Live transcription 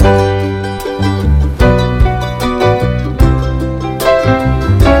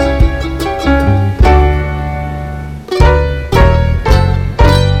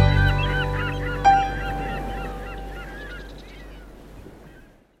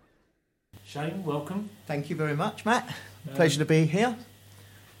Shane, welcome. Thank you very much, Matt. Pleasure to be here.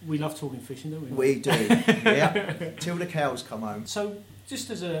 We love talking fishing, don't we? We do, yeah. Till the cows come home. So, just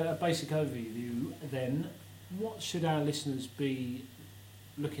as a basic overview then, what should our listeners be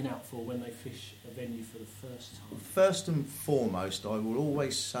looking out for when they fish a venue for the first time? First and foremost, I will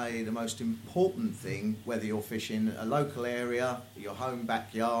always say the most important thing, whether you're fishing a local area, your home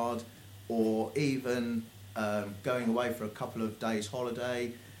backyard, or even going away for a couple of days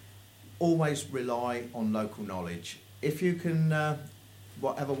holiday, always rely on local knowledge. If you can have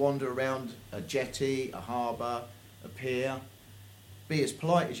a wander around a jetty, a harbour, a pier, be as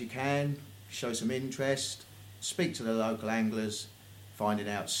polite as you can, show some interest, speak to the local anglers, finding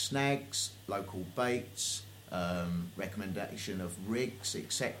out snags, local baits, recommendation of rigs,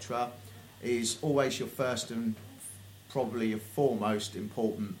 etc. is always your first and probably your foremost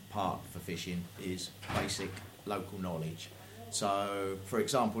important part for fishing is basic local knowledge. So, for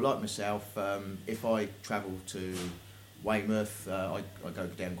example, like myself, if I travel to Weymouth, I go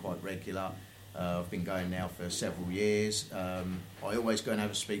down quite regular. I've been going now for several years. I always go and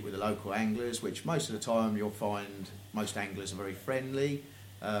have a speak with the local anglers, which most of the time you'll find most anglers are very friendly.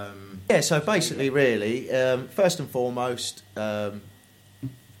 So basically, really, first and foremost,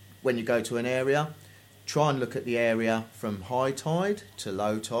 when you go to an area, try and look at the area from high tide to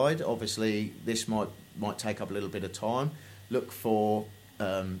low tide. Obviously, this might take up a little bit of time. Look for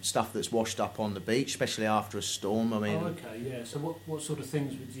stuff that's washed up on the beach, especially after a storm. I mean, So what sort of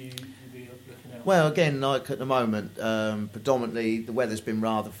things would you be looking at? Well, again, like at the moment, predominantly the weather's been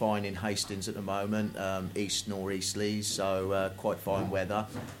rather fine in Hastings at the moment, east nor'easterlies, so quite fine weather.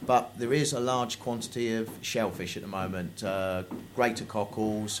 But there is a large quantity of shellfish at the moment, greater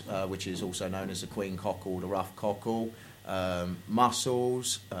cockles, which is also known as the queen cockle, the rough cockle,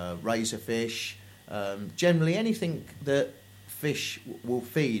 mussels, razorfish, generally anything that fish will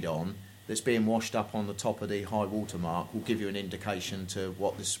feed on that's being washed up on the top of the high water mark will give you an indication to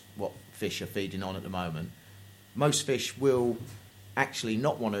what fish are feeding on at the moment. Most fish will actually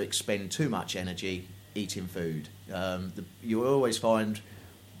not want to expend too much energy eating food. You will always find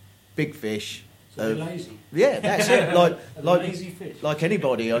big fish. So they're lazy. Yeah, that's it. Lazy fish. Like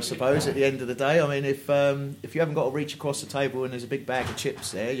anybody, I suppose. At the end of the day, I mean, if you haven't got to reach across the table and there's a big bag of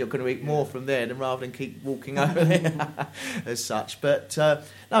chips there, you're going to eat more from there than rather than keep walking over there as such. But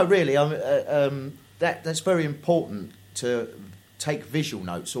no, really, that's very important to take visual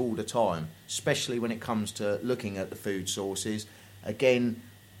notes all the time, especially when it comes to looking at the food sources. Again,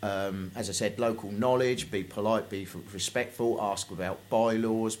 as I said, local knowledge, be polite, be respectful, ask about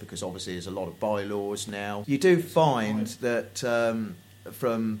bylaws, because obviously there's a lot of bylaws now. You do find that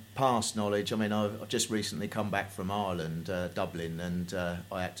from past knowledge, I mean, I've just recently come back from Ireland, Dublin, and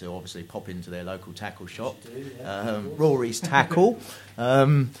I had to obviously pop into their local tackle shop, Rory's Tackle,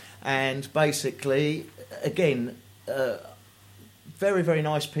 and basically, again, very, very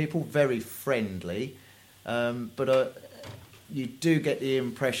nice people, very friendly, but you do get the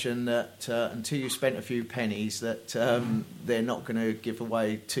impression that until you've spent a few pennies that they're not going to give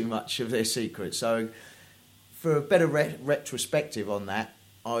away too much of their secrets. So for a better retrospective on that,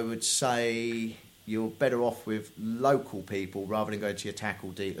 I would say you're better off with local people rather than going to your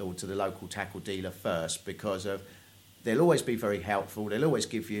tackle dealer or to the local tackle dealer first, because they'll always be very helpful, they'll always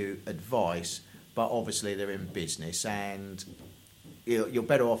give you advice, but obviously they're in business, and you're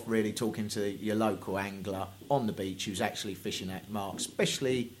better off really talking to your local angler on the beach who's actually fishing that mark,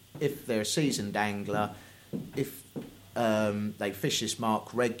 especially if they're a seasoned angler. If they fish this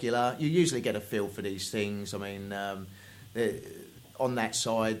mark regular, you usually get a feel for these things. I mean, on that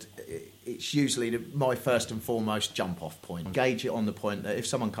side, it's usually my first and foremost jump-off point. Gauge it on the point that if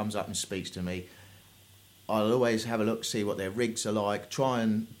someone comes up and speaks to me, I'll always have a look, see what their rigs are like, try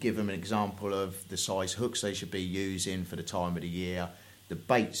and give them an example of the size hooks they should be using for the time of the year, the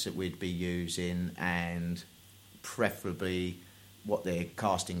baits that we'd be using, and preferably what their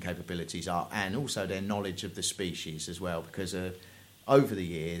casting capabilities are, and also their knowledge of the species as well, because over the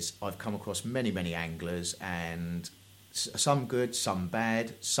years I've come across many, many anglers, and some good, some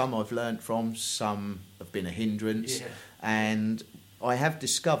bad, some I've learnt from, some have been a hindrance, and I have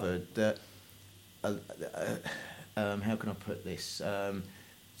discovered that how can I put this?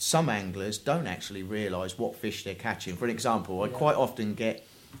 Some anglers don't actually realise what fish they're catching. For an example, I quite often get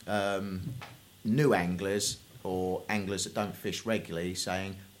new anglers or anglers that don't fish regularly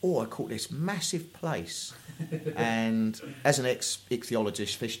saying, "Oh, I caught this massive plaice," and as an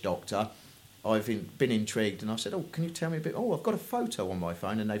ichthyologist, fish doctor, I've been intrigued, and I said, "Oh, can you tell me a bit?" "Oh, I've got a photo on my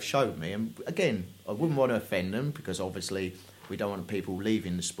phone," and they've showed me. And again, I wouldn't want to offend them because obviously we don't want people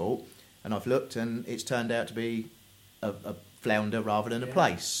leaving the sport. And I've looked, and it's turned out to be a flounder rather than a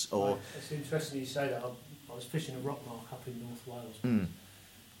place. Or it's interesting you say that. I was fishing a rock mark up in North Wales, and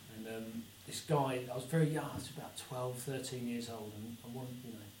this guy, I was very young, I was about 12, 13 years old, and I wanted,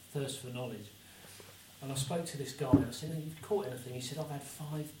 thirst for knowledge. And I spoke to this guy, and I said, "You've caught anything?" He said, "I've had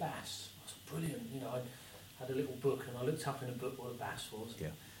 5 bass." I said, "Brilliant." I had a little book, and I looked up in a book what a bass was. Yeah.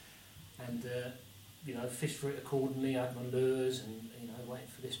 And, fished for it accordingly. I had my lures and, waiting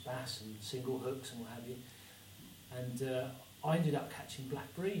for this bass and single hooks and what have you. And I ended up catching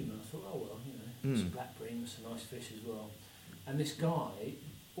black bream, and I thought, oh, well, it's a black bream, it's a nice fish as well. And this guy,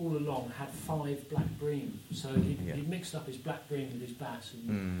 all along, had 5 black bream. So he mixed up his black bream with his bass.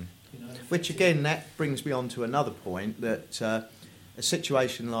 And, which, again, that brings me on to another point, that a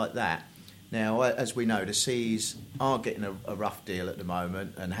situation like that, now, as we know, the seas are getting a rough deal at the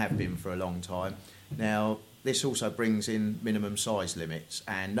moment and have been for a long time. Now, this also brings in minimum size limits,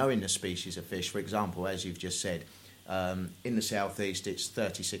 and knowing the species of fish, for example, as you've just said, in the southeast it's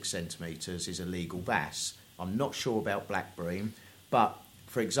 36 centimetres is a legal bass. I'm not sure about black bream, but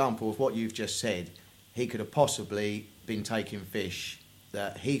for example, of what you've just said, he could have possibly been taking fish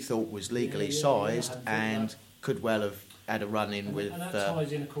that he thought was legally sized and could well have had a run in with... And that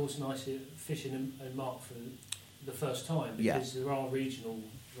ties in, of course, nicely fishing and mark for the first time, because there are regional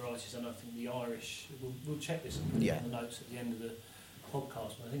varieties, and I think the Irish, we'll check this and put it on the notes at the end of the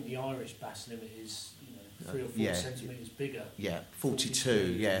podcast, but I think the Irish bass limit is 3 or 4 centimetres bigger. Yeah,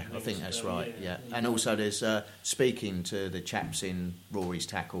 42, I think that's right, And also there's, speaking to the chaps in Rory's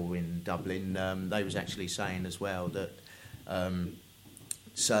Tackle in Dublin, they was actually saying as well that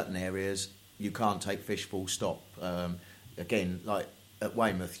certain areas you can't take fish full stop. Again, like at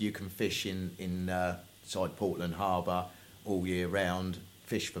Weymouth, you can fish in side Portland Harbour all year round,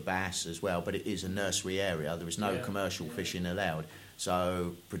 fish for bass as well, but it is a nursery area. There is no commercial fishing allowed.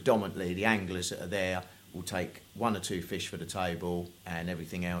 So predominantly the anglers that are there will take 1 or 2 fish for the table, and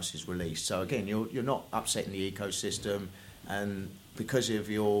everything else is released. So again, you're not upsetting the ecosystem, and because of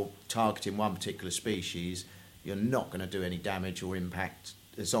your targeting one particular species, you're not going to do any damage or impact,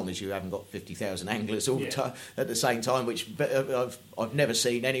 as long as you haven't got 50,000 anglers all the time at the same time, which I've never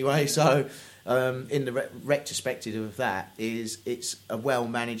seen anyway. So in the retrospective of that, it's a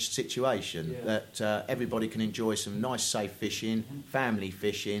well-managed situation that everybody can enjoy some nice, safe fishing, family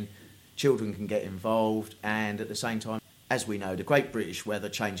fishing, children can get involved, and at the same time, as we know, the Great British weather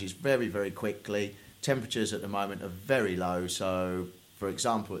changes very, very quickly. Temperatures at the moment are very low, so, for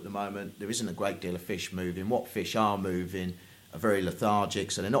example, at the moment, there isn't a great deal of fish moving. What fish are moving are very lethargic,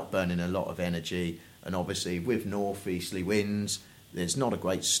 so they're not burning a lot of energy, and obviously with northeasterly winds, there's not a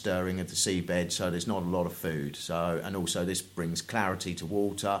great stirring of the seabed, so there's not a lot of food. So, and also this brings clarity to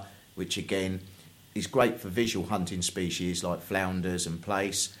water, which again is great for visual hunting species like flounders and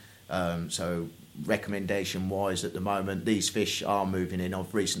plaice. So recommendation-wise at the moment, these fish are moving in.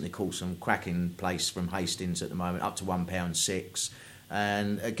 I've recently caught some cracking plaice from Hastings at the moment, up to £1.6.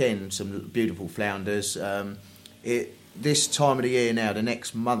 And again, some beautiful flounders. This time of the year now, the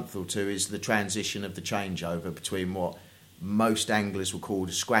next month or two, is the transition of the changeover between what most anglers will call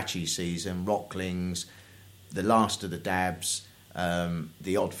the scratchy season, rocklings, the last of the dabs,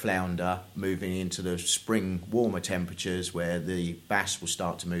 the odd flounder, moving into the spring warmer temperatures where the bass will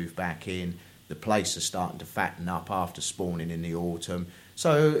start to move back in. The plaice are starting to fatten up after spawning in the autumn.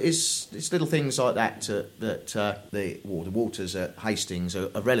 So it's little things like that the waters at Hastings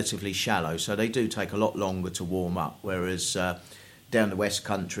are relatively shallow, so they do take a lot longer to warm up, whereas down the West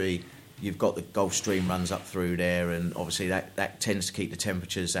Country you've got the Gulf Stream runs up through there, and obviously that tends to keep the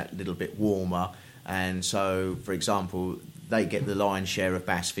temperatures that little bit warmer. And so, for example, they get the lion's share of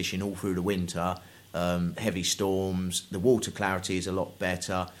bass fishing all through the winter. Heavy storms, the water clarity is a lot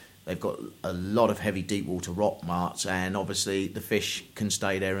better. They've got a lot of heavy deep water rock marks, and obviously the fish can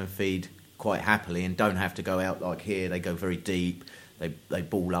stay there and feed quite happily and don't have to go out like here. They go very deep, they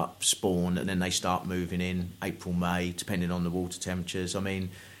ball up, spawn, and then they start moving in April, May, depending on the water temperatures. I mean,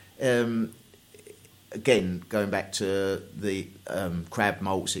 again, going back to the crab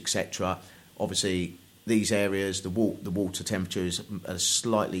molts, etc., obviously these areas, the water temperature is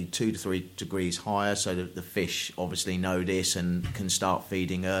slightly 2 to 3 degrees higher, so the fish obviously know this and can start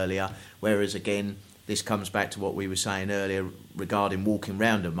feeding earlier. Whereas, again, this comes back to what we were saying earlier regarding walking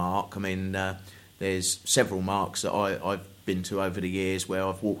round a mark. I mean, there's several marks that I've been to over the years where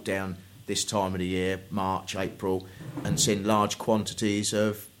I've walked down this time of the year, March, April, and seen large quantities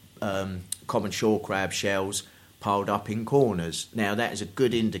of common shore crab shells piled up in corners. Now, that is a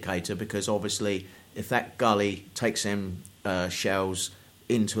good indicator because, obviously, if that gully takes them shells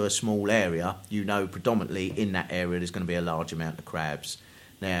into a small area, you know predominantly in that area there's going to be a large amount of crabs.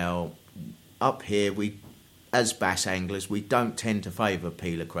 Now, up here, as bass anglers, we don't tend to favour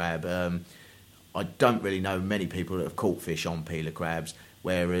peeler crab. I don't really know many people that have caught fish on peeler crabs,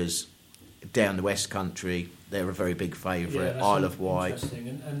 whereas down the West Country, they're a very big favourite. Yeah, Isle of Wight.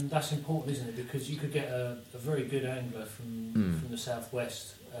 Interesting, and that's important, isn't it? Because you could get a very good angler from the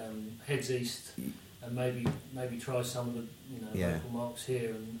southwest, heads east, and maybe try some of the local marks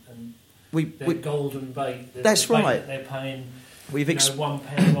here, and their golden bait. That's the bait right. That they're paying. We've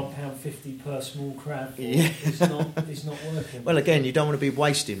 £1.50 per small crab. It's not working. Well, again, you don't want to be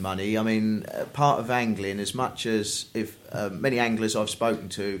wasting money. I mean, part of angling, as much as if many anglers I've spoken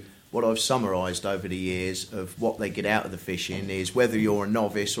to, what I've summarised over the years of what they get out of the fishing is, whether you're a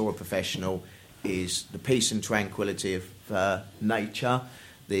novice or a professional, is the peace and tranquility of nature,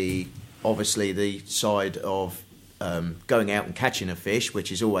 obviously the side of going out and catching a fish, which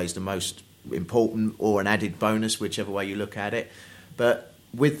is always the most important, or an added bonus, whichever way you look at it. But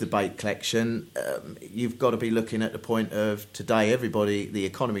with the bait collection, you've got to be looking at the point of today, the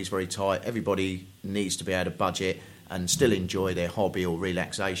economy is very tight, everybody needs to be able to budget and still enjoy their hobby or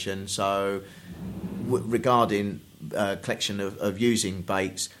relaxation. So regarding collection of using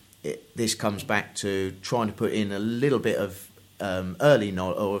baits, this comes back to trying to put in a little bit of going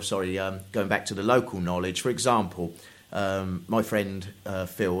back to the local knowledge. For example, my friend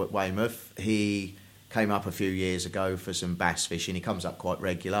Phil at Weymouth, he came up a few years ago for some bass fishing. He comes up quite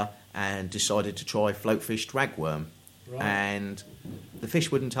regular and decided to try float-fished ragworm. Right. And the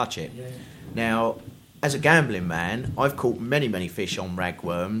fish wouldn't touch it. Yeah. Now, as a gambling man, I've caught many, many fish on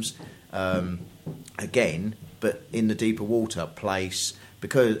ragworms, again, but in the deeper water place,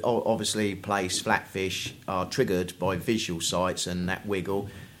 because obviously flatfish are triggered by visual sights and that wiggle.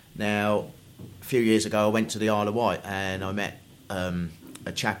 Now, a few years ago, I went to the Isle of Wight and I met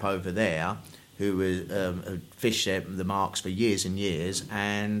a chap over there who had fished the marks for years and years,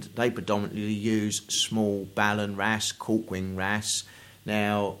 and they predominantly use small ballon wrasse, corkwing wrasse.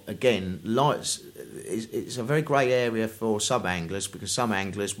 Now, again, it's a very grey area for some anglers, because some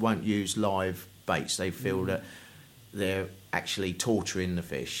anglers won't use live baits. They feel that they're actually torturing the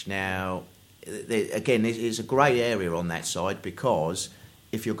fish. Now, again, it's a grey area on that side, because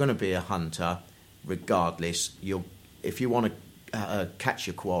if you're going to be a hunter, regardless, if you want to catch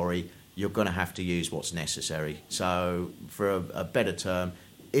your quarry, you're going to have to use what's necessary. So, for a better term,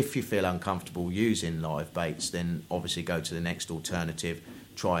 if you feel uncomfortable using live baits, then obviously go to the next alternative,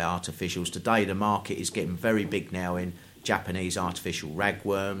 try artificials. Today, the market is getting very big now in Japanese artificial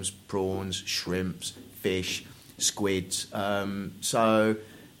ragworms, prawns, shrimps, fish, squids. So,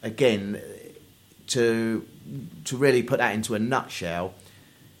 again, to really put that into a nutshell,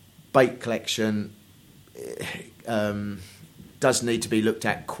 bait collection does need to be looked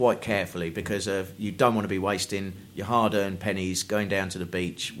at quite carefully, because you don't want to be wasting your hard-earned pennies going down to the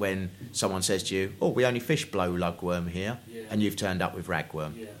beach when someone says to you, we only fish blow lugworm here, and you've turned up with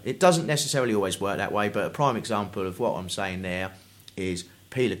ragworm. Yeah. It doesn't necessarily always work that way, but a prime example of what I'm saying there is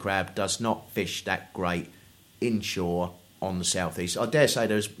peeler crab does not fish that great inshore on the southeast. I dare say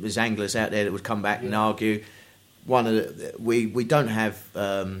there's anglers out there that would come back and argue. We don't have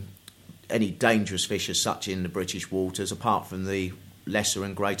any dangerous fish as such in the British waters, apart from the lesser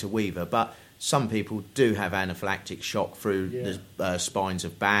and greater weaver, but some people do have anaphylactic shock through the spines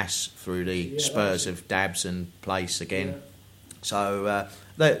of bass, through the spurs of dabs and plaice again. So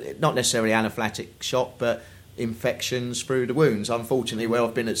not necessarily anaphylactic shock, but infections through the wounds. Unfortunately, where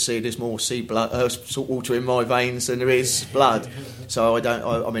I've been at sea, there's more salt water in my veins than there is blood. So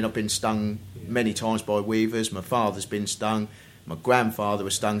I've been stung many times by weavers. My father's been stung. My grandfather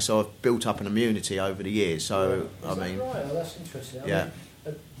was stung, so I've built up an immunity over the years. So Is that right? Oh, that's interesting.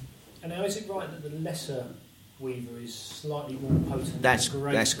 And now, is it right that the lesser weaver is slightly more potent? That's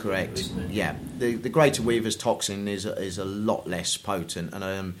weaver, correct. isn't it? Yeah, the greater weaver's toxin is a lot less potent,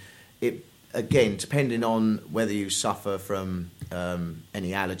 and it again, depending on whether you suffer from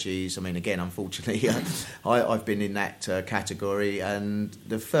any allergies. I mean, again, unfortunately, I've been in that category, and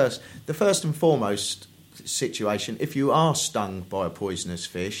the first and foremost situation, if you are stung by a poisonous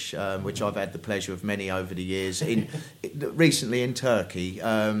fish, which I've had the pleasure of many over the years, recently in Turkey.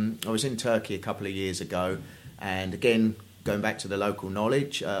 I was in Turkey a couple of years ago, and again, going back to the local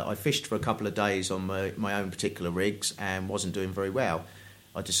knowledge, I fished for a couple of days on my own particular rigs and wasn't doing very well.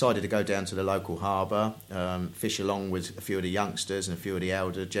 I decided to go down to the local harbour, fish along with a few of the youngsters and a few of the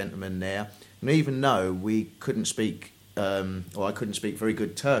elder gentlemen there, and even though we couldn't speak, or I couldn't speak very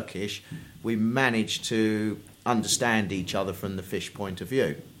good Turkish, we managed to understand each other from the fish point of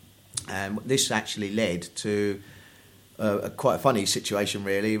view. And this actually led to quite a funny situation,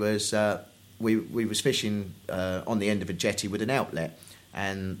 really. Was we was fishing on the end of a jetty with an outlet.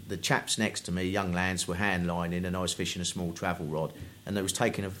 and the chaps next to me, young lads, were hand lining, and I was fishing a small travel rod, and they was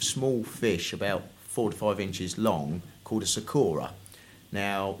taking a small fish about 4 to 5 inches long called a sakura.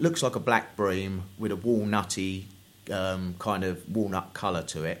 Now, looks like a black bream with a walnutty kind of walnut colour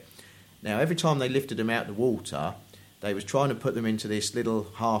to it. Now, every time they lifted them out of the water, they was trying to put them into this little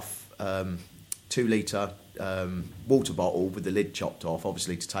half 2 litre water bottle with the lid chopped off,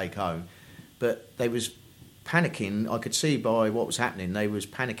 obviously to take home. But they was panicking. I could see by what was happening, they was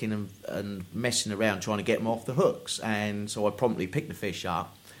panicking and messing around trying to get them off the hooks. And so I promptly picked the fish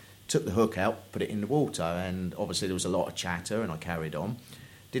up, took the hook out, put it in the water, and obviously there was a lot of chatter, and I carried on.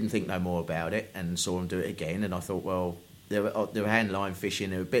 Didn't think no more about it, and saw them do it again. And I thought, well, they were hand line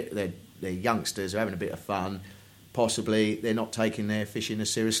fishing. They're youngsters, they're having a bit of fun. Possibly they're not taking their fishing as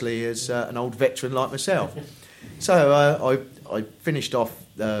seriously as an old veteran like myself. So I finished off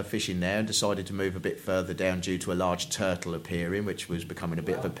fishing there and decided to move a bit further down due to a large turtle appearing, which was becoming a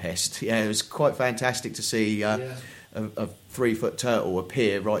bit of a pest. Yeah, it was quite fantastic to see a 3-foot turtle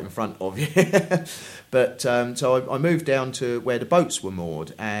appear right in front of you. But so I moved down to where the boats were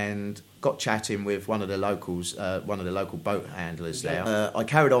moored and got chatting with one of the locals, one of the local boat handlers there. I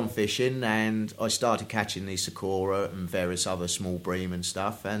carried on fishing and I started catching the sakura and various other small bream and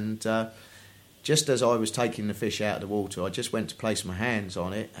stuff. And just as I was taking the fish out of the water, I just went to place my hands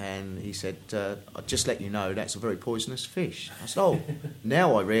on it, and he said, I'll just let you know that's a very poisonous fish. I said, oh,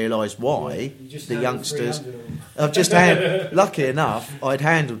 now I realise why the youngsters... I've just lucky enough, I'd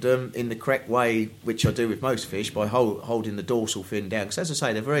handled them in the correct way, which I do with most fish, by holding the dorsal fin down. Because as I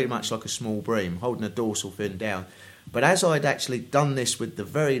say, they're very much like a small bream, holding the dorsal fin down. But as I'd actually done this with the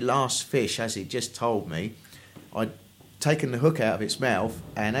very last fish, as he just told me, I'd taken the hook out of its mouth,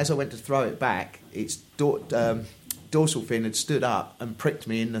 and as I went to throw it back, its dorsal fin had stood up and pricked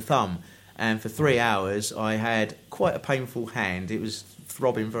me in the thumb, and for 3 hours I had quite a painful hand. It was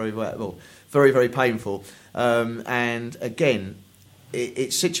throbbing very well, very, very painful. And again,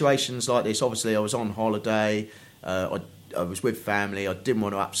 it's situations like this. Obviously I was on holiday, I was with family, I didn't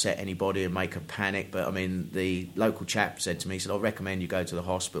want to upset anybody and make a panic, but I mean, the local chap said to me, he said, I recommend you go to the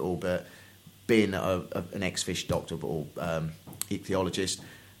hospital, but being an ex-fish doctor or ichthyologist,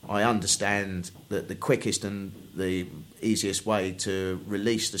 I understand that the quickest and the easiest way to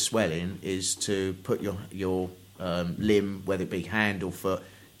release the swelling is to put your limb, whether it be hand or foot,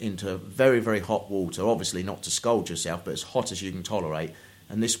 into very, very hot water, obviously not to scald yourself, but as hot as you can tolerate,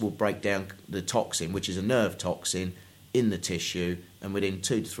 and this will break down the toxin, which is a nerve toxin, in the tissue, and within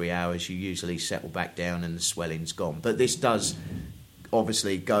 2 to 3 hours you usually settle back down and the swelling's gone. But this does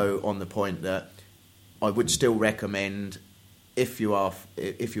obviously go on the point that I would still recommend, if you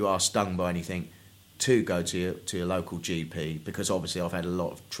are stung by anything, to go to your local GP, because obviously I've had a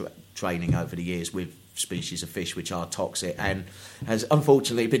lot of training over the years with species of fish which are toxic and has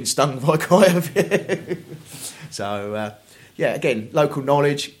unfortunately been stung by quite a few. So yeah, again, local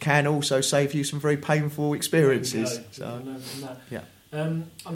knowledge can also save you some very painful experiences. So yeah.